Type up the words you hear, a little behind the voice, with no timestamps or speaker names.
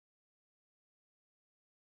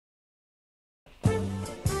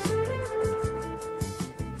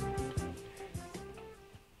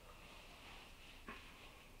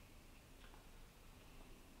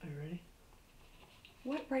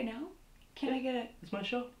right now? Can I get a... It's my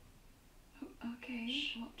show. Okay.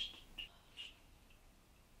 Well,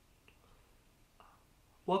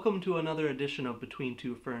 Welcome to another edition of Between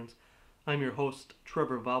Two Ferns. I'm your host,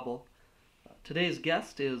 Trevor Vaubel. Today's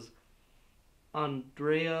guest is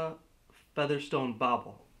Andrea Featherstone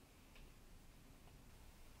Vaubel.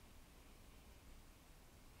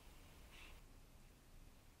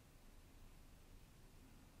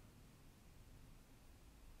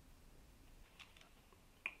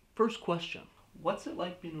 First question. What's it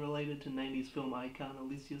like being related to 90s film icon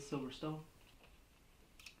Alicia Silverstone?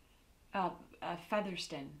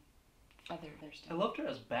 Featherston. I Featherston. loved her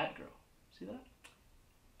as Batgirl. See that?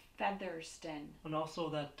 Featherston. And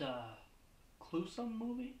also that Cluesome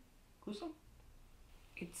movie? Cluesome?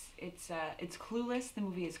 It's Clueless. The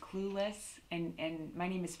movie is Clueless, and my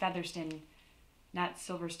name is Featherston, not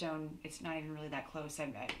Silverstone. It's not even really that close.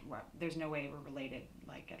 There's no way we're related,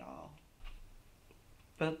 like, at all.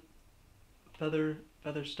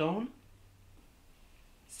 Featherstone?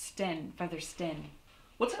 Featherston.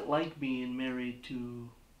 What's it like being married to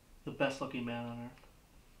the best looking man on earth?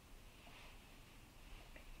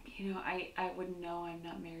 You know, I wouldn't know. I'm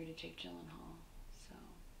not married to Jake Gyllenhaal, so.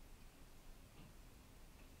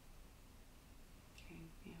 Okay,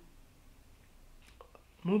 yeah.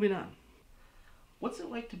 Moving on. What's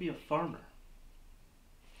it like to be a farmer?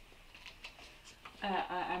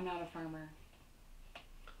 I'm not a farmer.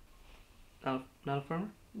 Not a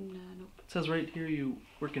farmer? No, nope. It says right here you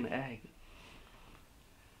work in ag.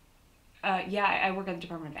 Yeah, I work at the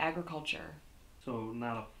Department of Agriculture. So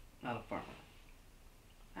not a farmer.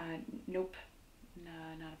 Nope. No,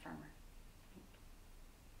 not a farmer.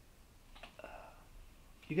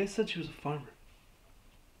 You guys said she was a farmer.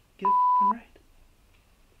 Get it f***ing right.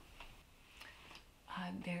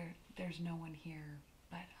 There's no one here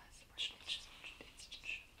but us.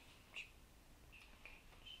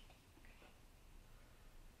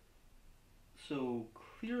 So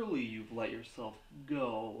clearly you've let yourself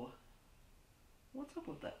go. What's up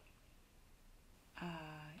with that?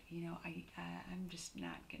 You know, I'm just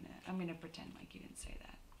not I'm gonna pretend like you didn't say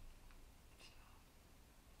that.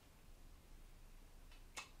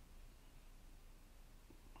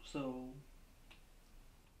 So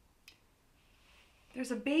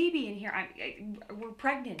there's a baby in here. We're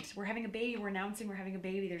pregnant. We're having a baby. We're announcing we're having a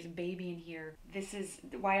baby. There's a baby in here.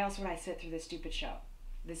 Why else would I sit through this stupid show?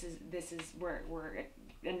 This is we're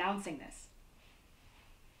announcing this.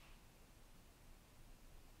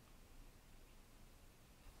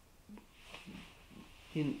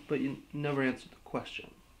 But you never answered the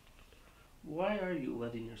question. Why are you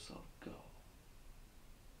letting yourself go?